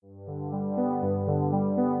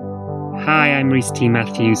Hi, I'm Reese T.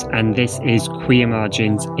 Matthews, and this is Queer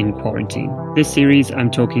Margins in Quarantine. This series,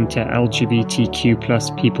 I'm talking to LGBTQ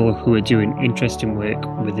plus people who are doing interesting work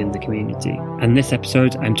within the community. And this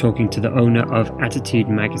episode, I'm talking to the owner of Attitude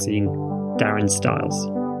magazine, Darren Stiles.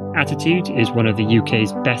 Attitude is one of the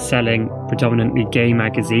UK's best-selling, predominantly gay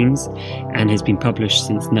magazines and has been published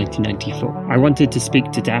since 1994. I wanted to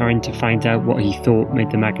speak to Darren to find out what he thought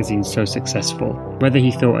made the magazine so successful, whether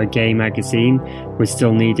he thought a gay magazine was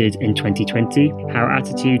still needed in 2020, how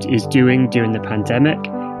Attitude is doing during the pandemic,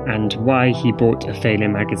 and why he bought a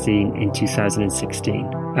failing magazine in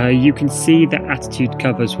 2016. You can see the Attitude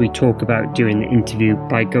covers we talk about during the interview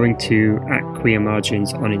by going to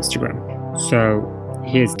 @QueerMargins on Instagram. So,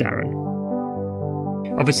 here's Darren.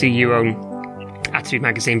 Obviously, you own Attitude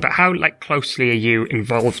magazine, but how closely are you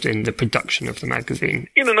involved in the production of the magazine?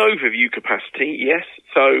 In an overview capacity, yes.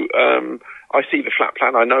 So I see the flat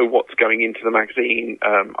plan. I know what's going into the magazine.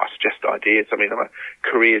 I suggest ideas. I mean, I'm a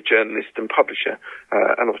career journalist and publisher,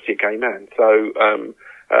 and obviously a gay man. So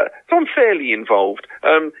I'm fairly involved.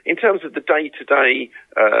 In terms of the day-to-day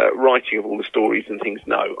writing of all the stories and things,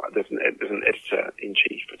 no, there's an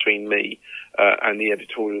editor-in-chief between me and the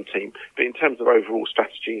editorial team. But in terms of overall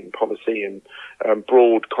strategy and policy and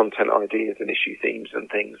broad content ideas and issue themes and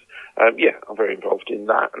things, yeah, I'm very involved in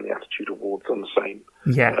that and the Attitude Awards on the same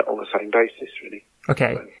basis, really.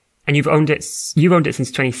 Okay, so, and you've owned it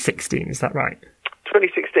since 2016, is that right?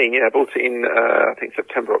 2016, yeah. I bought it in I think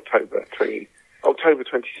September, October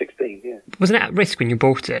 2016, yeah. Wasn't it at risk when you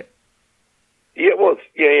bought it? Yeah, it was.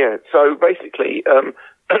 Yeah. So basically,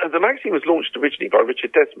 the magazine was launched originally by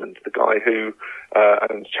Richard Desmond, the guy who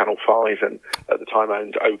owned Channel 5 and at the time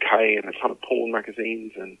owned OK and a ton of porn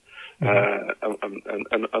magazines and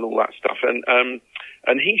all that stuff.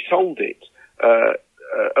 And he sold it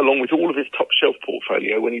along with all of his top shelf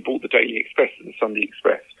portfolio when he bought the Daily Express and the Sunday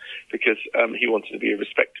Express because he wanted to be a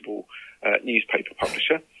respectable newspaper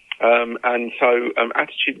publisher. And so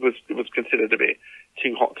Attitude was considered a bit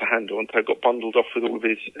too hot to handle, and so it got bundled off with all of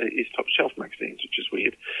his top shelf magazines, which is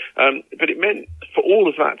weird. But it meant for all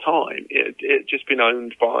of that time, it had just been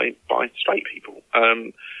owned by straight people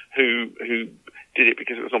who did it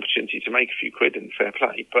because it was an opportunity to make a few quid and fair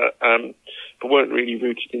play, but weren't really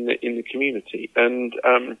rooted in the community. And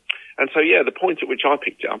so yeah, the point at which I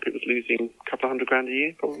picked it up, it was losing a couple of $100,000 a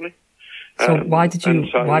year probably. So why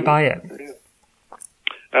buy it?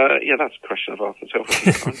 Yeah, that's a question I've asked myself a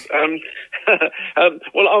few times.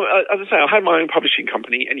 Well, as I say, I had my own publishing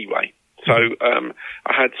company anyway. So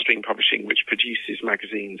I had Stream Publishing, which produces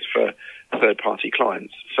magazines for third-party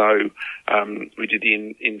clients. So we did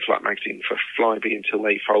the in-flight magazine for Flybe until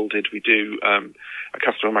they folded. We do a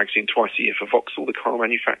customer magazine twice a year for Vauxhall, the car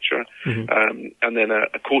manufacturer, and then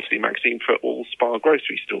a quarterly magazine for all Spar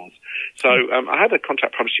grocery stores. So I had a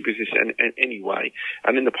contract publishing business anyway,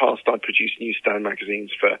 and in the past I produced newsstand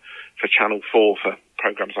magazines for Channel 4 for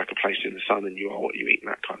programs like A Place in the Sun and You Are What You Eat and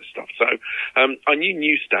that kind of stuff. So I knew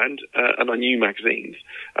newsstand and I knew magazines,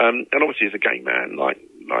 and obviously as a gay man, like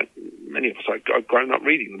many of us, I've grown up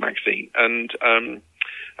reading the magazine, and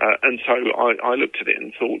so I looked at it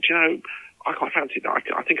and thought, I quite fancied that.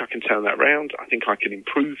 I think I can turn that round. I think I can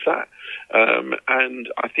improve that, and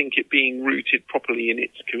I think it being rooted properly in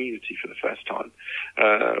its community for the first time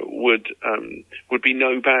would be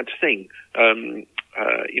no bad thing.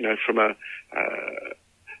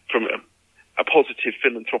 From a positive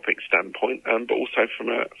philanthropic standpoint, but also from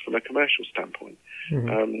a commercial standpoint.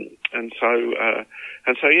 And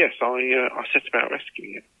so yes, I set about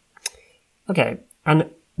rescuing it. Okay, and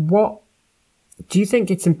what do you think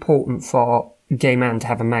it's important for gay men to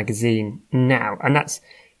have a magazine now? And that's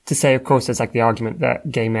to say, of course, there's the argument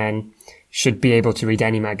that gay men should be able to read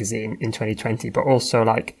any magazine in 2020, but also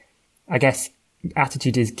I guess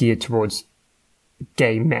Attitude is geared towards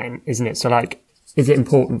gay men, isn't it? So is it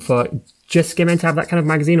important for just gay men to have that kind of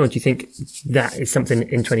magazine, or do you think that is something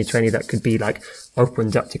in 2020 that could be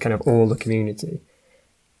opened up to kind of all the community?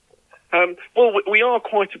 Well, we are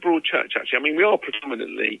quite a broad church, actually. I mean, we are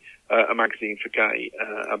predominantly a magazine for gay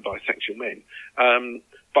and bisexual men,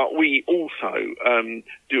 but we also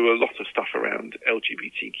do a lot of stuff around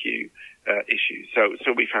LGBTQ issues.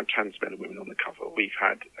 So we've had trans men and women on the cover. We've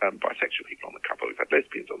had bisexual people on the cover. We've had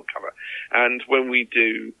lesbians on the cover. And when we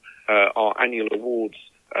do our annual awards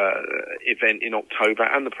event in October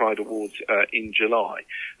and the Pride Awards in July,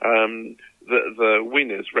 the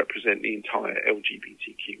winners represent the entire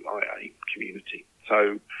LGBTQIA community.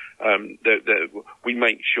 So we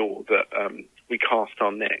make sure that we cast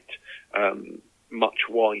our net much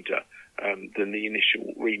wider than the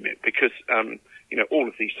initial remit, because all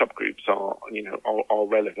of these subgroups are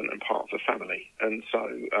relevant and part of the family. And so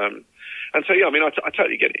yeah, I mean, I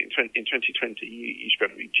totally get it. In 2020, you should be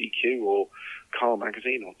able to read GQ or Car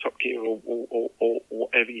Magazine or Top Gear or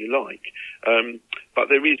whatever you like. But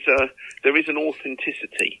there is an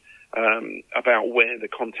authenticity about where the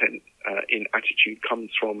content in Attitude comes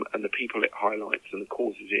from and the people it highlights and the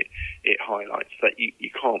causes it highlights that you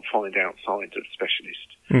can't find outside of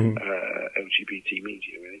specialist LGBT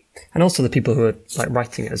media, really. And also the people who are like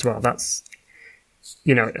writing it as well. That's,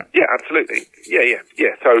 Yeah, absolutely. Yeah.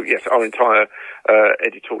 So yes, our entire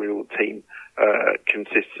editorial team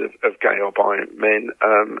consists of gay or bi men,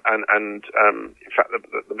 and in fact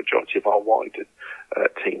the majority of our wider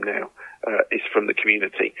team now is from the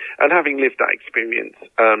community. And having lived that experience,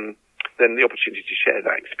 then the opportunity to share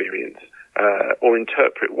that experience or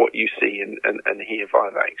interpret what you see and hear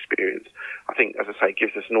via that experience, I think, as I say,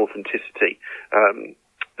 gives us an authenticity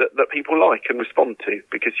that people like and respond to,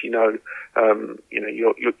 because you're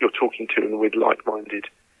talking to and with like-minded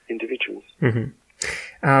individuals.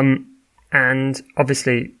 And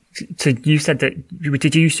obviously, so you said that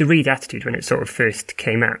did you used to read Attitude when it sort of first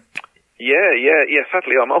came out? Yeah.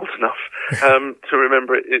 Sadly, I'm old enough to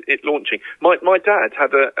remember it launching. My dad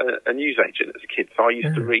had a newsagent as a kid, so I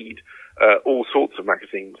used to read all sorts of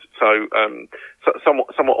magazines. So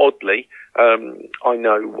somewhat oddly, I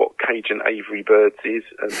know what Cajun Avery Birds is,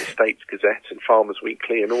 and the States Gazette, and Farmers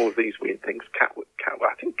Weekly, and all of these weird things. I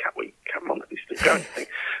think Cat Monthly still going. I think.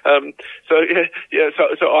 So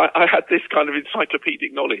I had this kind of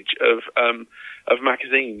encyclopedic knowledge of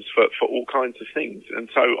magazines for all kinds of things. And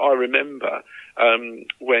so I remember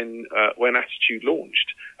when Attitude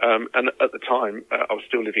launched, and at the time I was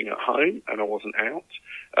still living at home and I wasn't out,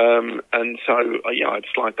 and so I'd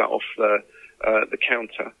slide that off the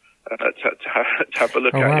counter to have a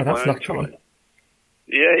look at it in my own time.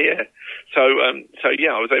 Yeah. So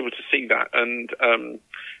I was able to see that and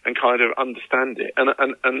kind of understand it,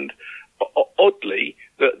 and oddly,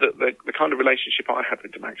 the kind of relationship I had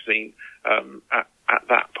with the magazine at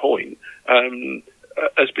that point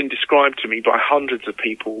has been described to me by hundreds of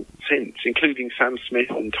people since, including Sam Smith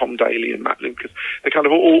and Tom Daly and Matt Lucas. They kind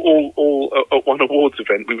of all at one awards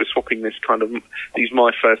event, we were swapping these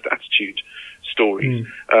My First Attitude stories.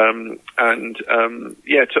 Tom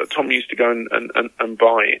used to go and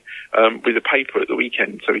buy it with a paper at the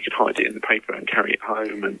weekend, so he could hide it in the paper and carry it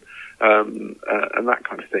home and that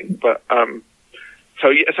kind of thing. But So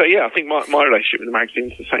I think my relationship with the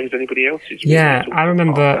magazine is the same as anybody else's. Yeah, I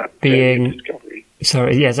remember being.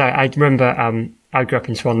 Sorry, yes, I remember. I grew up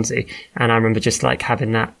in Swansea, and I remember just like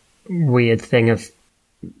having that weird thing of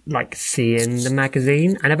like seeing the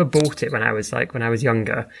magazine. I never bought it when I was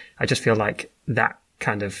younger. I just feel like that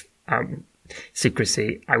kind of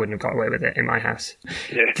secrecy, I wouldn't have got away with it in my house.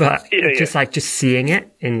 Yeah. But just seeing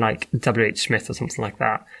it in like W.H. Smith or something like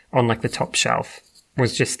that on like the top shelf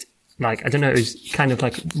was just like, I don't know, it was kind of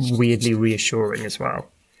like weirdly reassuring as well.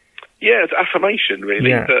 Yeah, it's affirmation,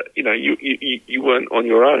 really, that you weren't on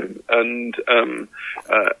your own, and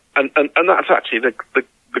that's actually the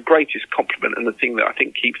greatest compliment, and the thing that I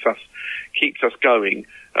think keeps us going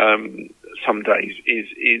some days is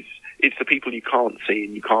it's the people you can't see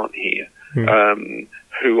and you can't hear,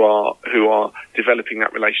 who are developing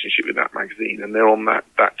that relationship with that magazine, and they're on that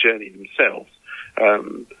journey themselves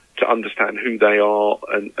to understand who they are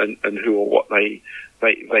and who or what they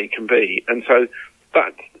can be, and so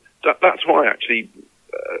that's why actually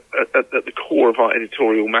at the core of our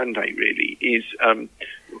editorial mandate really is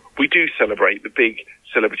we do celebrate the big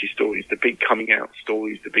celebrity stories, the big coming out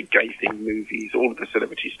stories, the big gay thing movies, all of the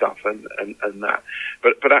celebrity stuff and that.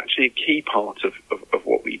 But actually a key part of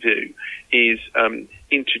what we do is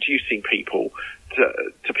introducing people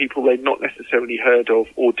to people they've not necessarily heard of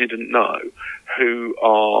or didn't know who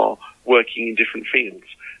are working in different fields.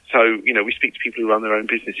 So, we speak to people who run their own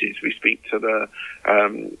businesses. We speak to to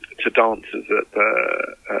dancers at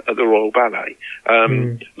the Royal Ballet.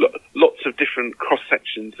 Lots of different cross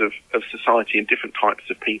sections of society and different types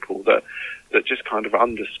of people that just kind of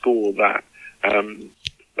underscore that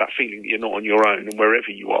feeling that you're not on your own, and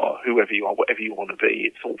wherever you are, whoever you are, whatever you want to be,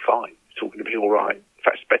 it's all fine. It's all going to be all right. In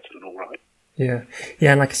fact, it's better than all right. Yeah,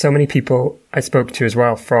 and like so many people I spoke to as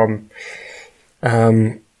well from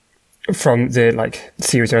the like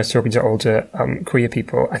series where I was talking to older queer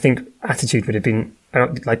people, I think Attitude would have been.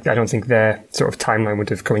 I don't think their sort of timeline would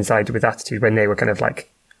have coincided with Attitude when they were kind of like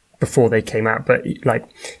before they came out. But like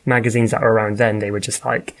magazines that were around then, they were just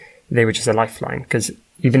a lifeline, because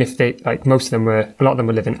even if they like a lot of them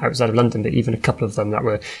were living outside of London, but even a couple of them that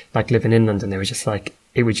were like living in London, they were just like,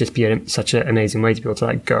 it would just be such an amazing way to be able to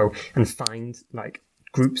like go and find like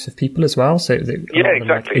groups of people as well. So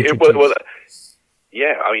exactly.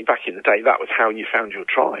 Yeah, I mean, back in the day, that was how you found your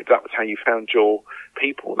tribe. That was how you found your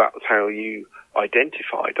people. That was how you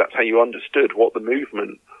identified. That's how you understood what the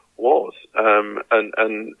movement was, and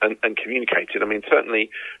communicated. I mean, certainly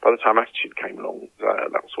by the time Attitude came along,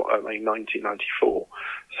 that was 1994.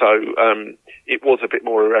 So it was a bit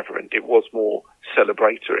more irreverent. It was more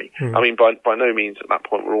celebratory. I mean, by no means at that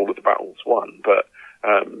point were all of the battles won, but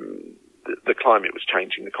the climate was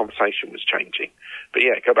changing, the conversation was changing. But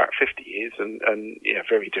yeah, go back 50 years and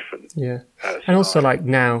very different. Yeah. And also like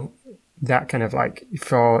now, that kind of like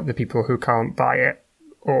for the people who can't buy it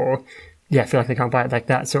or feel like they can't buy it, like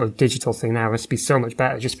that sort of digital thing now must be so much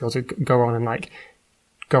better, just to be able to go on and like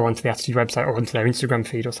go onto the Attitude website or onto their Instagram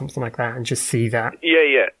feed or something like that and just see that.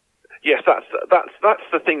 Yeah. Yes, that's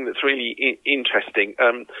the thing that's really interesting.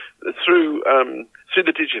 Through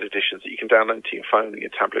the digital editions that you can download to your phone or your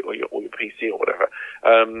tablet or your PC or whatever,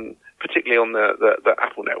 particularly on the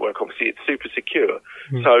Apple network, obviously it's super secure.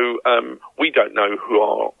 So we don't know who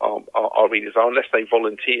our readers are unless they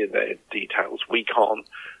volunteer their details. We can't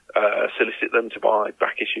solicit them to buy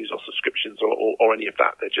back issues or subscriptions or any of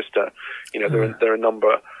that. They're just they're a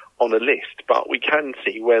number on a list, but we can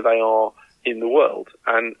see where they are in the world,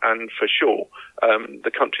 and for sure, the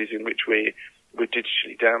countries in which we're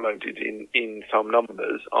digitally downloaded in some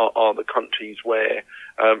numbers are the countries where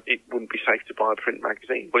it wouldn't be safe to buy a print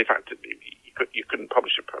magazine. Well, in fact, you couldn't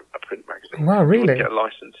publish a print magazine. Wow, really? You wouldn't get a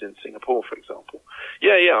license in Singapore, for example.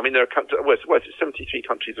 Yeah. I mean, there are countries. Well, it's 73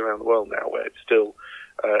 countries around the world now where it's still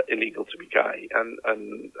illegal to be gay, and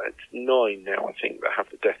it's 9 now, I think, that have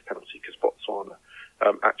the death penalty, because Botswana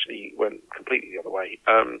actually went completely the other way.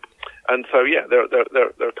 And so, yeah, there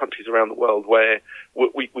are countries around the world where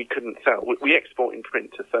we couldn't sell. We export in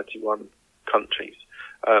print to 31 countries,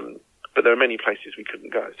 but there are many places we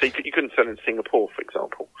couldn't go. So you couldn't sell in Singapore, for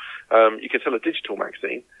example. You can sell a digital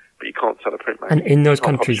magazine, but you can't sell a print magazine. And in those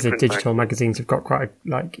countries, the digital magazines have got quite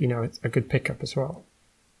a good pickup as well.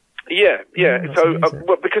 Yeah. So,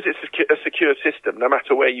 because it's a secure system, no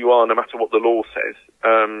matter where you are, no matter what the law says,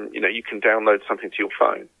 you can download something to your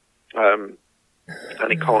phone, and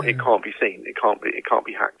it can't be seen. It can't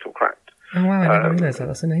be hacked or cracked. Oh wow! I didn't realise that.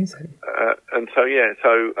 That's amazing. And so,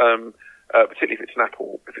 particularly if it's an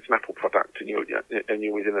Apple product and you're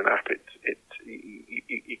within an app, it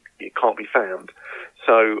can't be found.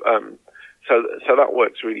 So that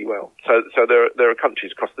works really well. So there are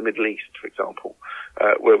countries across the Middle East, for example,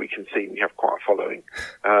 where we can see we have quite a following,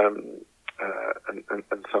 and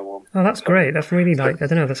so on. Oh, that's great. That's really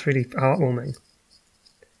that's really heartwarming.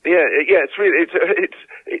 Yeah. It's really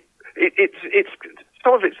it's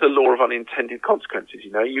some of it's the law of unintended consequences.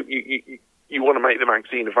 You want to make the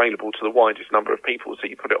magazine available to the widest number of people, so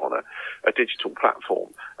you put it on a digital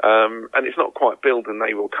platform. And it's not quite build and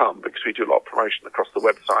they will come, because we do a lot of promotion across the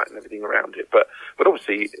website and everything around it. But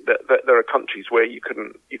obviously there are countries where you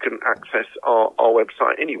couldn't access our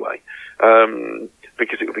website anyway,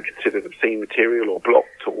 because it would be considered obscene material or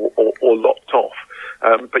blocked or locked off.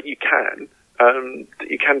 But you can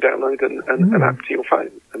download an app to your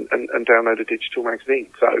phone and download a digital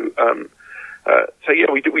magazine. So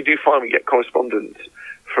yeah, we do find we get correspondence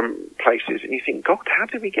from places, and you think, God, how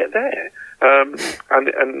did we get there? And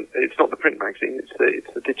it's not the print magazine; it's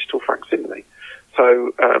the digital facsimile.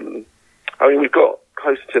 So I mean, we've got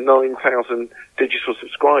close to 9,000 digital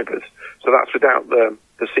subscribers. So that's without the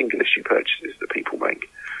single issue purchases that people make.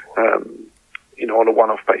 On a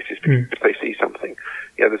one-off basis, because if they see something,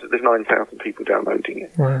 there's 9,000 people downloading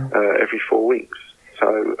it every 4 weeks.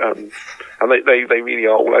 So and they really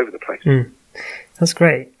are all over the place. That's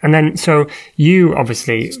great. And then, so you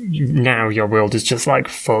obviously, now your world is just like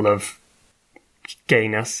full of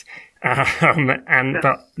gayness. But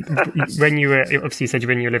when you were, obviously you said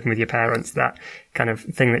when you were living with your parents, that kind of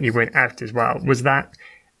thing that you went out as well,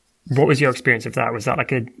 what was your experience of that? Was that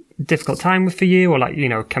like a difficult time for you, or like,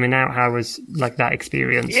 coming out? How was like that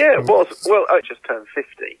experience? Yeah, it was. Well, I just turned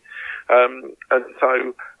 50. And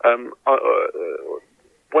so,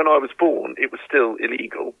 when I was born, it was still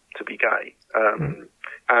illegal to be gay.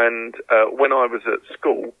 And when I was at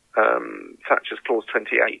school, Thatcher's Clause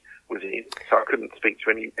 28 was in, so I couldn't speak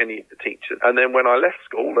to any of the teachers. And then when I left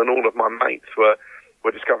school, and all of my mates were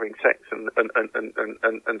discovering sex and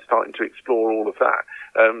starting to explore all of that,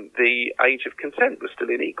 the age of consent was still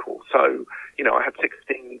unequal. So, I had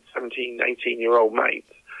 16, 17, 18-year-old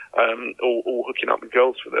mates, all hooking up with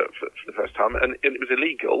girls for the first time, and it was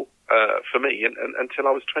illegal for me until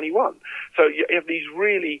I was 21. So you have these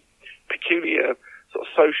really peculiar sort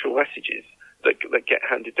of social messages that get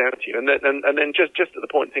handed down to you, and then just at the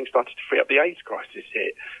point things started to free up, the AIDS crisis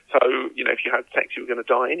hit. So if you had sex, you were going to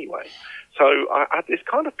die anyway. So I had this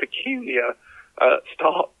kind of peculiar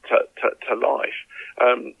start to life.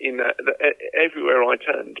 In that everywhere I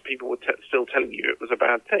turned, people were still telling you it was a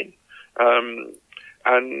bad thing.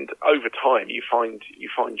 And over time, you find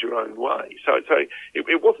your own way. So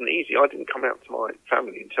it wasn't easy. I didn't come out to my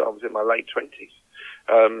family until I was in my late 20s.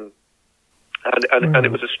 And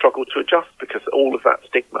it was a struggle to adjust, because all of that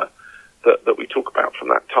stigma that we talk about from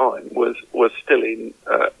that time was still in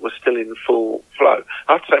full flow.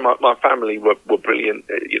 I have to say my family were brilliant.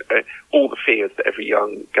 All the fears that every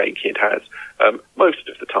young gay kid has, most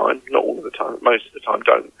of the time, not all of the time, most of the time,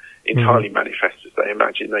 don't entirely manifest as they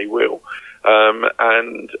imagine they will.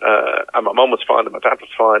 And my mum was fine, and my dad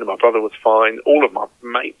was fine, and my brother was fine. All of my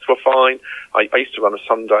mates were fine. I used to run a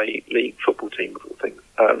Sunday league football team, of all things.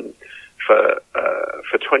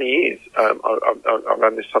 For 20 years, I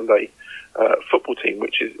ran this Sunday football team,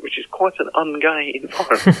 which is quite an ungay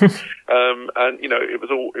environment. And it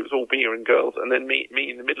was all beer and girls, and then me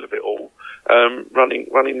in the middle of it all,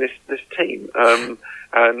 running this team.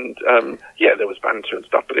 There was banter and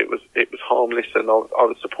stuff, but it was harmless, and I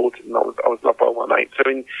was supported, and I was loved by all my mates. So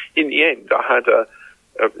in the end, I had a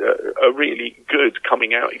really good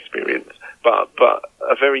coming out experience, but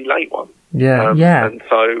a very late one. And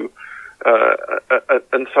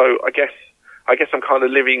so I guess I'm kind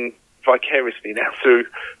of living vicariously now through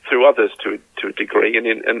others to a degree,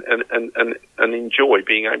 and enjoy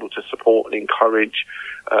being able to support and encourage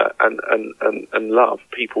and love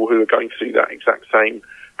people who are going through that exact same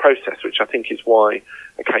process, which I think is why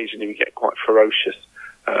occasionally we get quite ferocious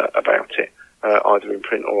about it, either in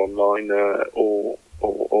print or online, or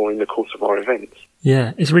in the course of our events.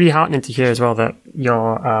 Yeah, it's really heartening to hear as well that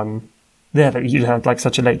you're that you had like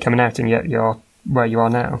such a late coming out, and yet you're where you are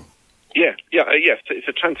now. Yes, it's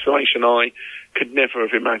a transformation I could never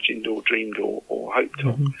have imagined or dreamed or hoped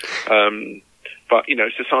of. But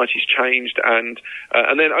society's changed, and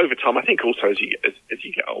then over time, I think also as you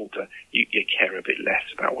get older, you care a bit less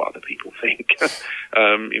about what other people think.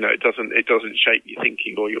 It doesn't shape your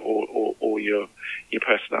thinking or your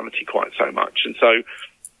personality quite so much, and so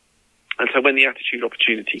when the Attitude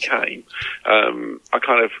opportunity came, I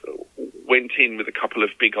kind of went in with a couple of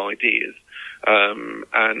big ideas,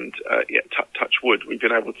 touch wood, we've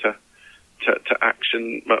been able to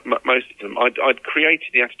action most of them. I'd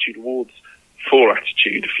created the Attitude Awards for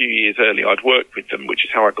Attitude a few years earlier. I'd worked with them, which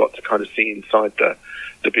is how I got to kind of see inside the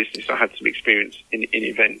business. I had some experience in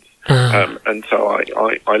events. And so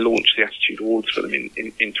I launched the Attitude Awards for them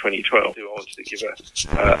in 2012. I wanted to give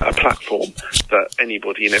a platform that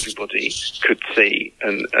anybody and everybody could see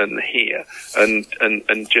and hear,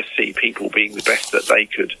 and just see people being the best that they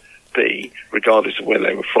could be, regardless of where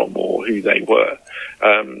they were from or who they were.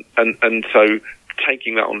 And so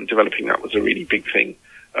taking that on and developing that was a really big thing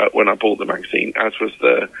when I bought the magazine, as was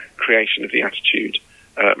the creation of the Attitude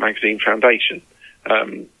Magazine Foundation.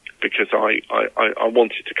 Because I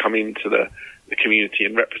wanted to come into the community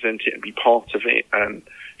and represent it and be part of it and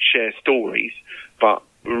share stories, but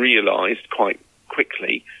realised quite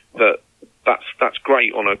quickly that that's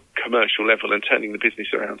great on a commercial level, and turning the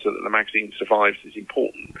business around so that the magazine survives is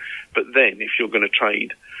important. But then if you're going to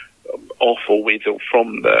trade off or with or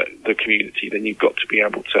from the community, then you've got to be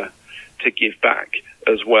able to give back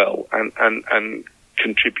as well and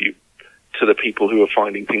contribute to the people who are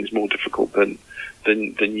finding things more difficult than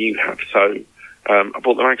you have. So I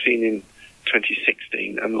bought the magazine in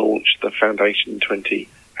 2016 and launched the foundation in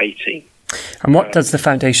 2018. And what does the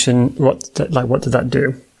foundation, what does that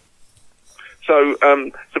do? So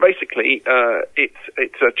basically,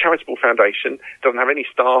 it's a charitable foundation. It doesn't have any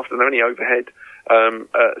staff, doesn't have any overhead,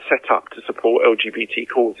 set up to support LGBT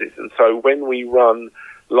causes. And so when we run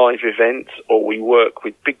live events or we work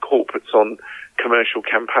with big corporates on commercial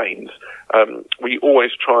campaigns, we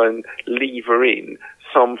always try and lever in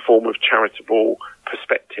some form of charitable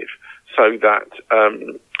perspective, so that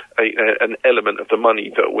an element of the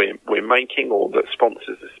money that we're making or that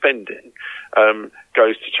sponsors are spending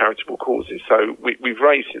goes to charitable causes. So we've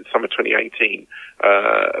raised since summer 2018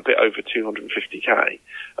 a bit over 250k,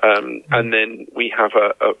 and then we have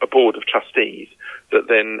a board of trustees that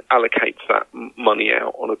then allocates that money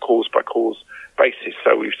out on a cause by cause basis.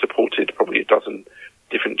 So we've supported probably a dozen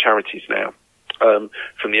different charities now,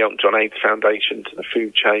 from the Elton John AIDS Foundation to the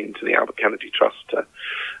Food Chain to the Albert Kennedy Trust to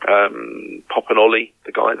Pop and Ollie,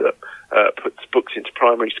 the guy that puts books into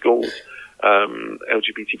primary schools,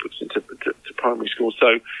 LGBT books into primary schools.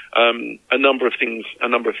 So a number of things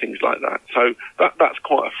like that. So that's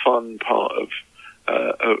quite a fun part of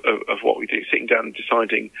of what we do. Sitting down and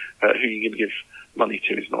deciding who you're going to give money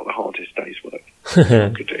to is not the hardest day's work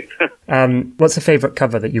I could do. What's a favourite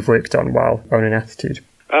cover that you've worked on while owning Attitude?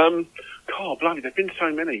 God, blimey, there've been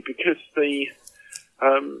so many because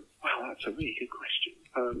well, that's a really good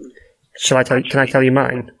question. Shall I tell? Can I tell you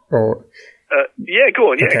mine? Or yeah,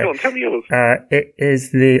 go on. Yeah, okay. Go on. Tell me yours. It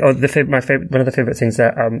is my favorite. One of the favourite things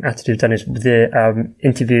that Attitude done is the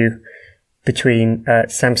interview between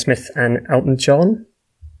Sam Smith and Elton John.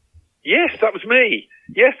 Yes, that was me.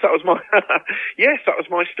 Yes, that was my. Yes, that was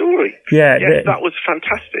my story. Yeah, yes, that was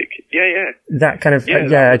fantastic. Yeah. That kind of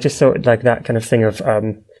I just thought like that kind of thing of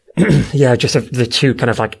just of the two kind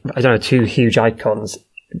of like two huge icons.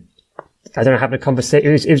 I don't know, having a conversation.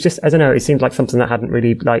 It was just, I don't know, it seemed like something that hadn't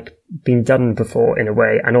really like been done before in a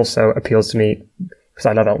way, and also appeals to me because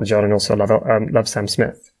I love Elton John and also love Sam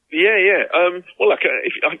Smith. Yeah. Well, look,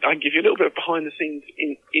 if I give you a little bit of behind the scenes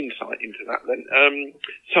insight into that, then.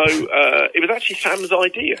 So it was actually Sam's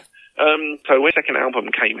idea. So when the second album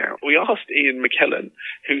came out, we asked Ian McKellen,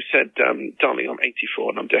 who said, "Darling, I'm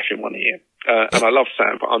 84 and I'm deaf in one ear. And I love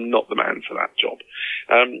Sam, but I'm not the man for that job."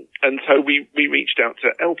 And so we reached out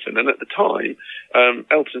to Elton, and at the time,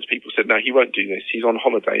 Elton's people said, "No, he won't do this. He's on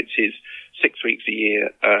holiday. It's his 6 weeks a year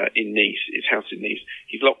in Nice, his house in Nice.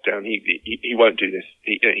 He's locked down. He won't do this.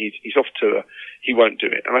 He's off tour. He won't do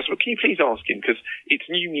it." And I said, "Well, can you please ask him, because it's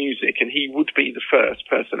new music, and he would be the first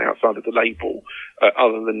person outside of the label,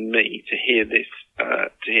 other than me, to hear this."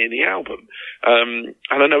 To hear the album, and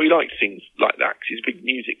I know he likes things like that because he's a big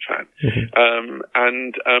music fan. Mm-hmm.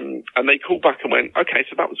 And they called back and went, "Okay,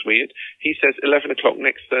 so that was weird." He says 11 o'clock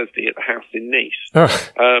next Thursday at the house in Nice. Oh.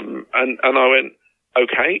 And I went,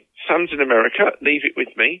 "Okay, Sam's in America, leave it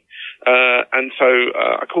with me." And so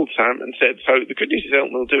I called Sam and said, "So the good news is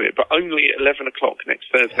Elton will do it, but only at 11 o'clock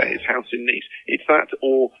next Thursday at his house in Nice. It's that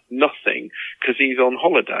or nothing, because he's on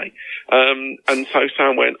holiday." And so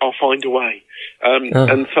Sam went, "I'll find a way."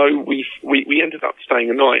 And so we ended up staying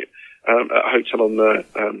a night at a hotel on the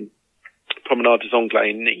Promenade des Anglais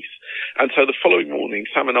in Nice. And so the following morning,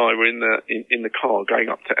 Sam and I were in the car going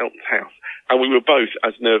up to Elton's house. And we were both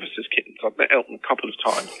as nervous as kittens. I've met Elton a couple of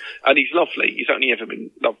times, and he's lovely. He's only ever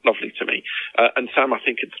been lovely to me. And Sam, I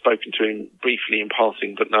think, had spoken to him briefly in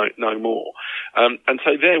passing, but no more. And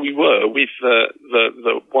so there we were with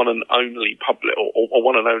the one and only public or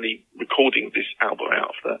one and only recording of this album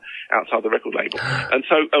outside the record label. And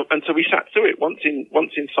so we sat through it once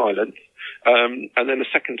in silence, and then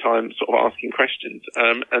a second time sort of asking questions,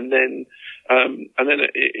 and then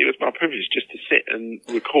it was my privilege just to sit and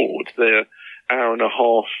record the hour and a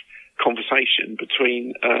half conversation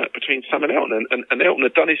between Sam and Elton. And Elton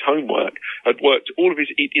had done his homework, had worked all of his.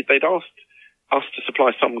 They'd asked us to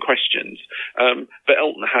supply some questions, but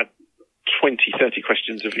Elton had 20, 30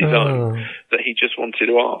 questions of his own that he just wanted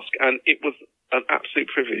to ask, and it was an absolute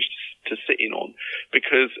privilege to sit in on,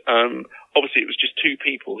 because obviously it was just two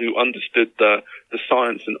people who understood the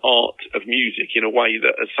science and art of music in a way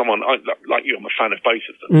that, as someone like you, I'm a fan of both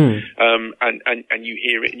of them, and you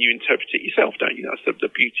hear it and you interpret it yourself, don't you? That's the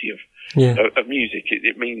beauty of music.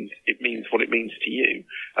 It means what it means to you.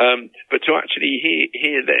 But to actually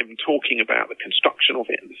hear them talking about the construction of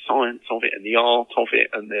it and the science of it and the art of it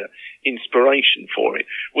and the inspiration for it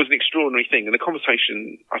was an extraordinary thing. And the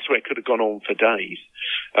conversation, I swear, could have gone on for days.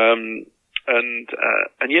 And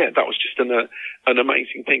yeah, that was just an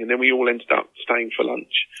amazing thing. And then we all ended up staying for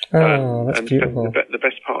lunch. That's beautiful. Spent the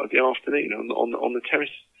best part of the afternoon on the terrace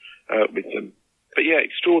with them. But yeah,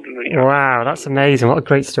 extraordinary. Wow, that's amazing! What a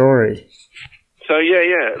great story. So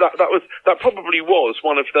yeah, that probably was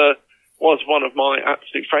one of my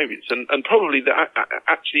absolute favourites, and probably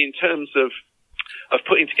actually in terms of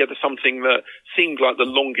putting together something that seemed like the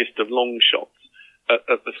longest of long shots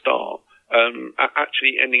at the start.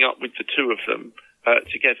 Actually ending up with the two of them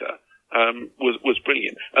together was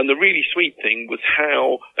brilliant. And the really sweet thing was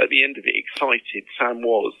how, at the end of it, excited Sam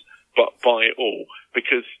was by it all,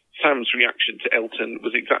 because Sam's reaction to Elton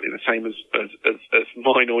was exactly the same as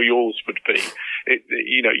mine or yours would be.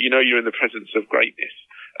 You're in the presence of greatness,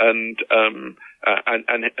 and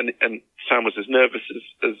Sam was as nervous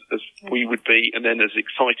as we would be, and then as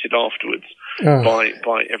excited afterwards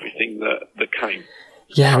by everything that came.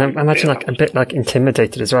 Yeah, and I imagine a bit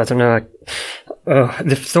intimidated as well. I don't know.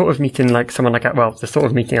 The thought of meeting someone like that. Well, the thought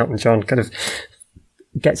of meeting Elton John kind of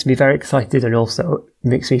gets me very excited, and also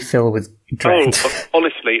makes me fill with dread.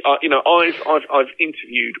 Honestly, I've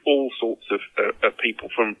interviewed all sorts of people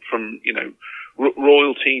from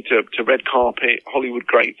royalty to red carpet, Hollywood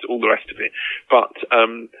greats, all the rest of it. But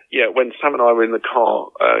when Sam and I were in the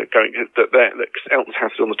car going, that Elton's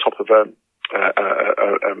house is on the top of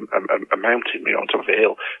a mountain, on top of a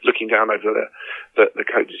hill, looking down over the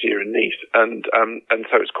Côte d'Azur in Nice, and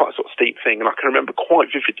so it's quite a sort of steep thing. And I can remember quite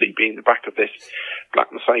vividly being in the back of this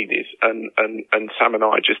black Mercedes, and Sam and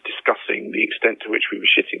I just discussing the extent to which we were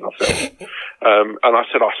shitting ourselves. And I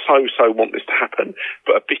said, I so want this to happen,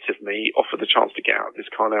 but a bit of me offered the chance to get out of this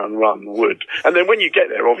car now and run would. And then when you get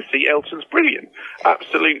there, obviously Elton's brilliant,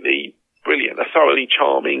 absolutely brilliant, a thoroughly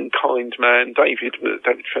charming, kind man. David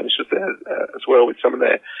French was there as well with some of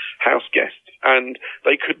their house guests, and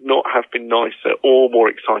they could not have been nicer or more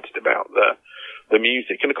excited about the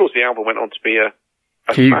music. And of course, the album went on to be a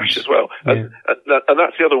smash as well. Yeah. And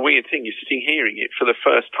that's the other weird thing. You're sitting hearing it for the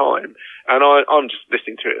first time, and I'm just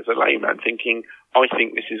listening to it as a layman, thinking, I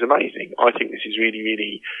think this is amazing. I think this is really,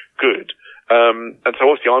 really good. And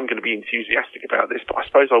so obviously I'm going to be enthusiastic about this, but I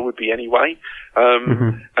suppose I would be anyway.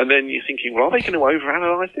 And then you're thinking, well, are they going to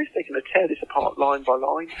overanalyze this? They're going to tear this apart line by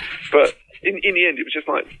line. But in the end, it was just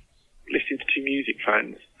like listening to two music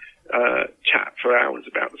fans chat for hours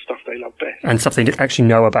about the stuff they love best. And stuff they actually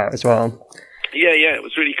know about as well. Yeah, it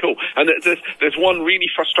was really cool. And there's one really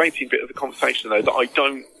frustrating bit of the conversation, though, that I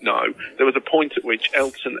don't know. There was a point at which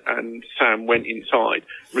Elton and Sam went inside,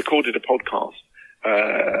 recorded a podcast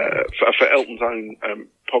for Elton's own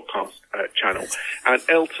podcast channel. And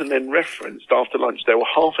Elton then referenced, after lunch, there were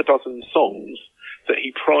half a dozen songs that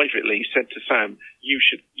he privately said to Sam, you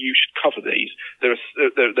should cover these. There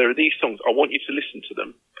are these songs. I want you to listen to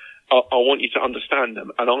them. I want you to understand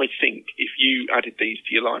them, and I think if you added these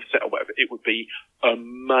to your live set or whatever, it would be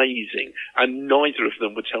amazing. And neither of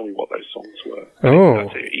them would tell me what those songs were. Oh,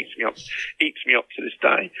 it eats me up to this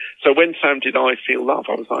day. So when Sam did "I Feel Love,"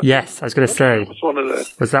 I was like, yes, I was going to say,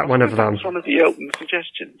 was that one of them? That was one of the Elton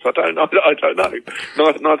suggestions. I don't know.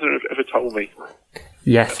 Neither have ever told me.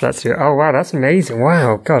 Yes, that's it. Oh wow, that's amazing!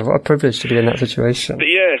 Wow, God, what a privilege to be in that situation. But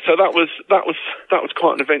yeah, so that was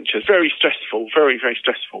quite an adventure. Very stressful, very, very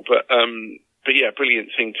stressful. But yeah, brilliant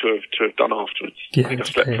thing to have done afterwards. Yeah, I think I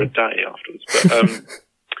slept for a day afterwards.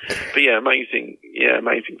 But yeah, amazing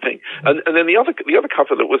thing. And then the other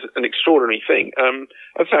cover that was an extraordinary thing.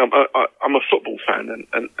 I'd say I'm a football fan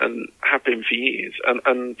and have been for years.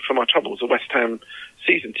 And for my troubles, a West Ham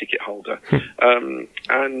season ticket holder.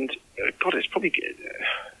 And God, it's probably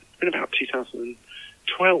been about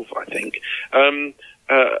 2012, I think.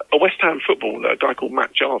 A West Ham footballer, a guy called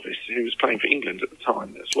Matt Jarvis, who was playing for England at the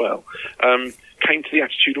time as well, came to the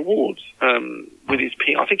Attitude Awards with his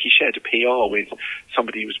PR. I think he shared a PR with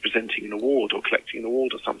somebody who was presenting an award or collecting an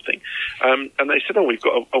award or something. And they said, we've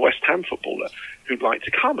got a West Ham footballer who'd like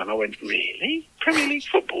to come. And I went, really? Premier League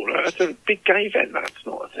footballer? That's a big gay event. That's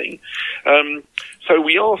not a thing. So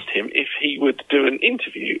we asked him if he would do an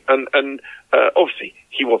interview. And obviously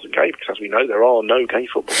he wasn't gay, because as we know, there are no gay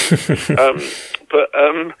footballers. But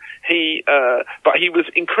he was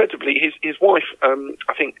incredibly. His wife,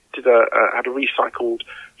 I think, had a recycled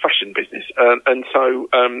fashion business, and so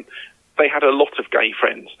they had a lot of gay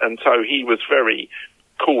friends, and so he was very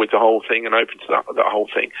cool with the whole thing and open to that whole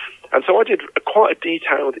thing. And so I did quite a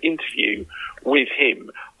detailed interview with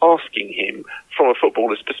him, asking him from a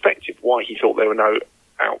footballer's perspective why he thought there were no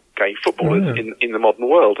out gay footballers in the modern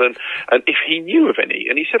world, and if he knew of any.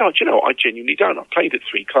 And he said, I genuinely don't. I've played at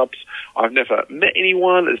 3 clubs. I've never met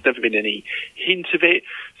anyone. There's never been any hint of it.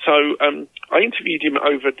 So I interviewed him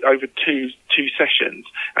over two sessions,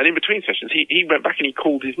 and in between sessions he went back and he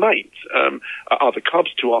called his mates at other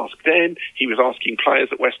clubs to ask them. He was asking players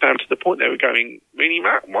at West Ham, to the point they were going, really,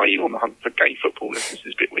 Matt, why are you on the hunt for gay footballers? This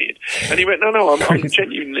is a bit weird. And he went, no, I'm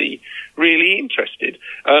genuinely really interested.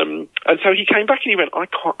 And so he came back and he went,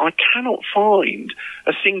 I cannot find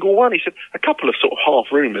a single one. He said a couple of sort of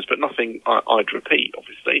half rumours, but nothing I'd repeat,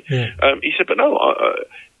 obviously. Yeah. He said, but no,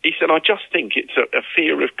 he said, I just think it's a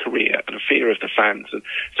fear of career and a fear of the fans. And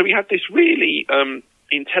so we had this really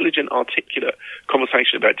intelligent, articulate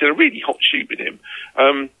conversation about it. Did a really hot shoot with him.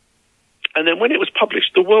 And then when it was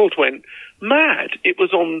published, the world went mad. It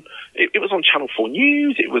was on Channel 4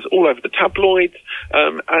 News. It was all over the tabloids.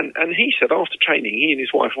 And he said after training, he and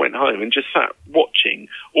his wife went home and just sat watching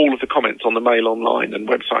all of the comments on the Mail Online and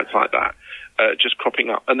websites like that, just cropping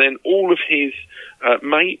up. And then all of his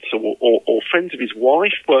mates or friends of his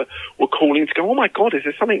wife were calling to go, oh my God, is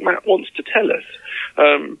there something Matt wants to tell us?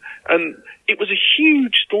 And it was a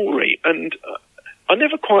huge story, and I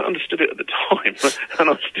never quite understood it at the time, and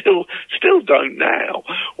I still don't now,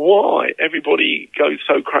 why everybody goes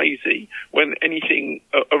so crazy when anything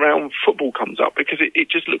around football comes up, because it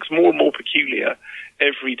just looks more and more peculiar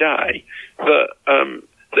every day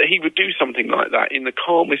that he would do something like that in the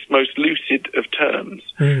calmest, most lucid of terms,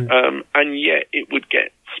 and yet it would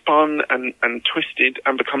get spun and twisted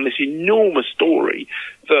and become this enormous story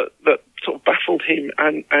that sort of baffled him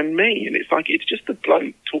and me. And it's like, it's just a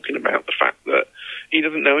bloke talking about the fact that he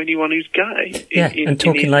doesn't know anyone who's gay. And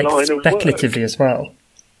talking like speculatively as well.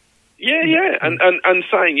 Yeah, and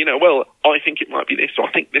saying, you know, well, I think it might be this, or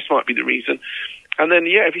I think this might be the reason. And then,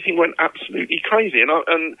 everything went absolutely crazy. And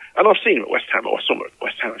I've seen him at West Ham. I saw him at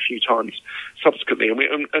West Ham a few times subsequently,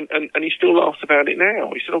 and he still laughs about it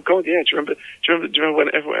now. He said, "Oh God, yeah. Do you remember when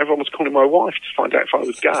everyone was calling my wife to find out if I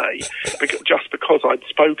was gay, just because I'd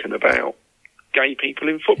spoken about gay people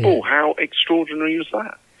in football? How extraordinary was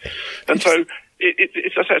that?" And so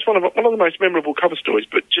it's one of the most memorable cover stories,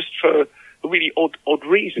 but just for a really odd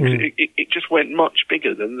reason. It just went much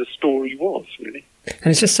bigger than the story was, really. And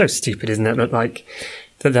it's just so stupid, isn't it,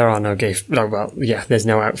 that there are no gay... there's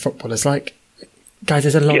no out footballers. Like, guys,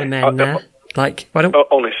 there's a lot of men there. Why don't...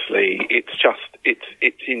 Honestly,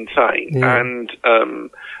 it's insane. Yeah. And,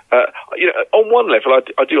 on one level,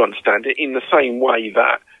 I do understand it, in the same way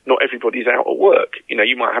that not everybody's out at work. You know,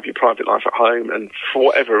 you might have your private life at home, and for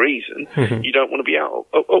whatever reason, you don't want to be out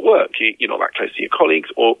at work. You're not that close to your colleagues,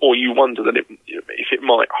 or you wonder that if it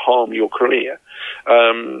might harm your career.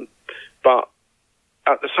 But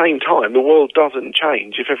at the same time, the world doesn't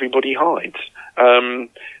change if everybody hides. And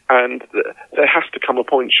there has to come a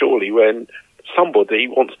point, surely, when somebody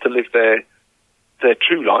wants to live their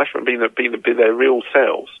true life and be their real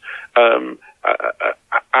selves,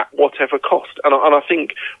 at whatever cost. And I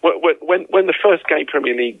think when the first gay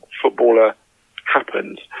Premier League footballer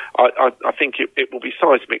happens, I think it will be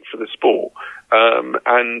seismic for the sport,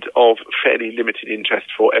 and of fairly limited interest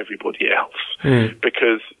for everybody else.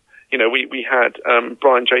 Because, you know, we had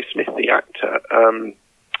Brian J. Smith, the actor,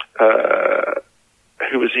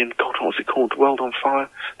 who was in, God, what was it called? World on Fire,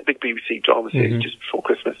 the big BBC drama series just before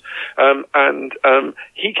Christmas.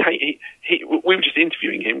 We were just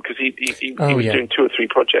interviewing him because he was doing 2 or 3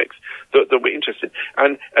 projects that were interesting.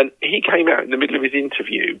 And he came out in the middle of his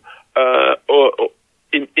interview, or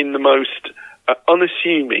in the most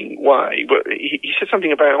unassuming way. But he said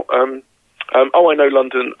something about, I know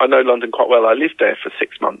London quite well. I lived there for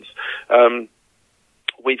 6 months.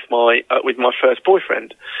 With my first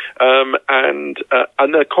boyfriend, and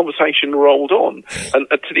the conversation rolled on, and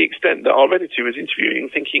to the extent that our editor was interviewing,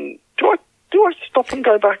 thinking, do I stop and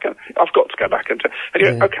go back? And I've got to go back and he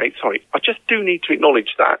went, okay, sorry, I just do need to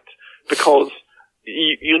acknowledge that, because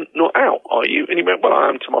you're not out, are you? And he went, well, I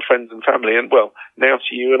am to my friends and family, and well, now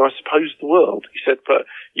to you, and I suppose the world. He said, but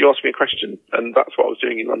you asked me a question, and that's what I was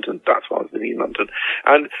doing in London. That's why I was living in London.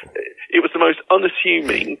 And it was the most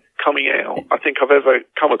unassuming coming out I think I've ever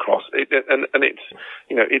come across. And it's,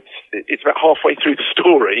 you know, it's about halfway through the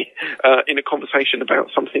story, in a conversation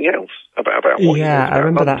about something else, about what. Yeah, I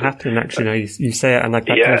remember London. That happening, actually. Now you say it, and like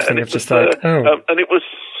that kind of thing of just like, and it was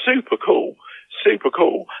super cool.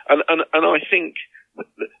 And I think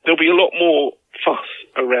there'll be a lot more fuss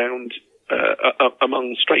around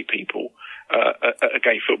among straight people a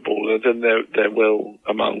gay footballer than there will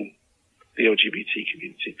among the LGBT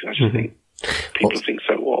community. Because I just think people think,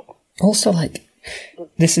 so what? Also, like,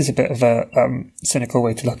 this is a bit of a cynical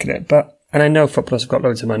way to look at it, and I know footballers have got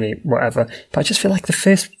loads of money, whatever, but I just feel like the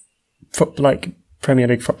first Premier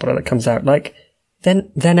League footballer that comes out, like, then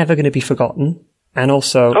they're never going to be forgotten. And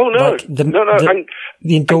also, like, the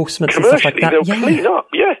endorsements and stuff like that. They'll clean up.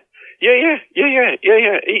 Yeah.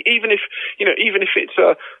 Even if it's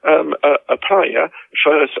a player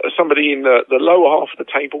for somebody in the lower half of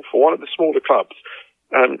the table for one of the smaller clubs,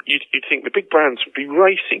 you'd think the big brands would be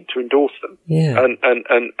racing to endorse them, and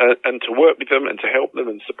to work with them and to help them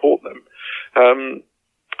and support them.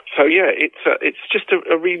 It's just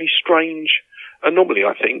a really strange anomaly,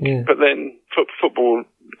 I think. Yeah. But then football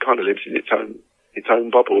kind of lives in its own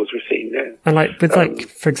bubble, as we're seeing now. And like with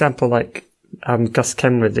for example, like Gus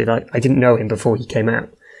Kenworthy, like I didn't know him before he came out,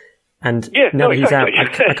 and now that he's out,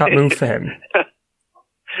 I can't move for him.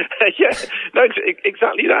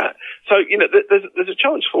 Exactly that. So there's a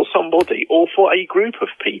chance for somebody or for a group of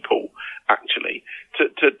people actually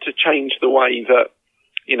to change the way that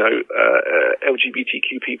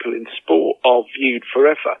LGBTQ people in sport are viewed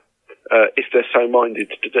forever. If they're so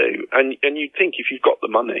minded to do. And you'd think if you've got the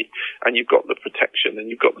money and you've got the protection and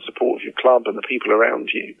you've got the support of your club and the people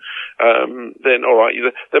around you, then all right,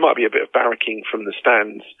 there might be a bit of barracking from the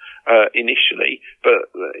stands initially,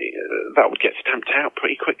 but that would get stamped out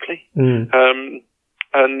pretty quickly. And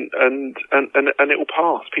it will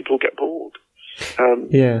pass. People will get bored.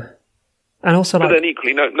 And also, but then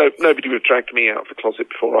equally, nobody would have dragged me out of the closet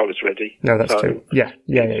before I was ready. No, that's true. Yeah.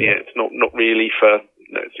 It's not really for.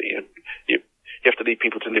 No, you have to leave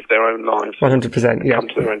people to live their own lives. 100%, yeah. Come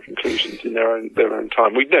to their own conclusions in their own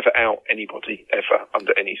time. We'd never out anybody ever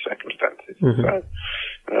under any circumstances. Mm-hmm. So,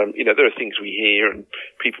 there are things we hear and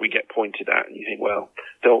people we get pointed at, and you think, well,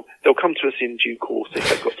 they'll come to us in due course if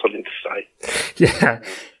they've got something to say.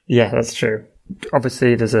 Yeah, that's true.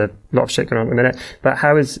 Obviously, there's a lot of shit going on at the minute, but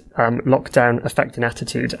how is lockdown affecting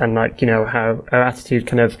attitude? And how our attitude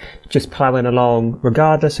kind of just ploughing along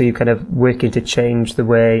regardless? Are you kind of working to change the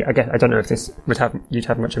way? I guess I don't know if this you'd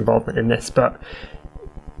have much involvement in this, but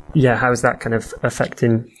yeah, how is that kind of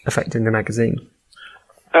affecting the magazine?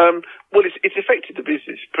 Well, it's affected the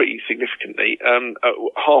business pretty significantly.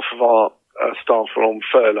 Half of our staff are on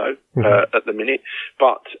furlough at the minute,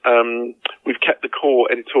 but we've kept the core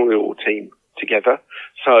editorial team together.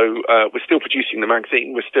 So we're still producing the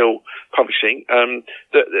magazine, we're still publishing.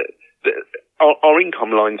 Our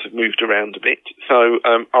income lines have moved around a bit. So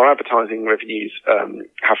our advertising revenues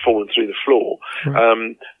have fallen through the floor.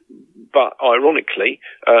 But ironically,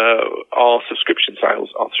 our subscription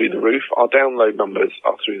sales are through the roof, our download numbers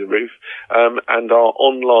are through the roof, and our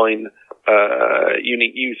online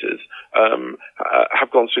unique users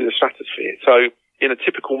have gone through the stratosphere. So in a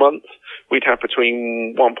typical month, we'd have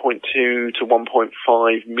between 1.2 to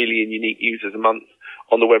 1.5 million unique users a month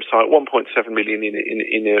on the website, 1.7 million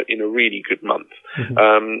in a really good month.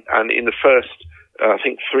 And in the first, I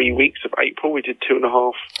think 3 weeks of April, we did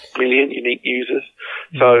 2.5 million unique users.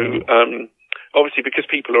 So, obviously because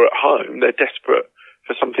people are at home, they're desperate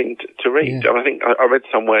for something to read. And I think I read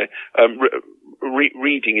somewhere,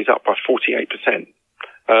 reading is up by 48%.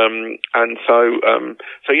 And so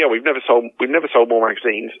yeah, we've never sold more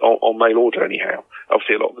magazines on mail order anyhow.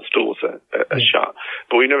 Obviously a lot of the stores are shut,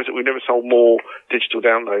 but we've never sold more digital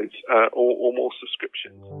downloads, or more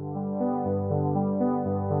subscriptions.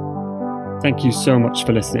 Thank you so much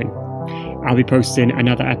for listening. I'll be posting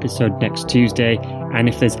another episode next Tuesday, and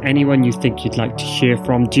if there's anyone you think you'd like to hear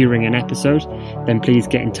from during an episode, then please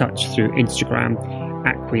get in touch through Instagram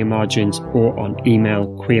 @queermargins or on email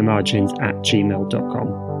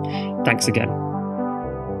queermargins@gmail.com. Thanks again.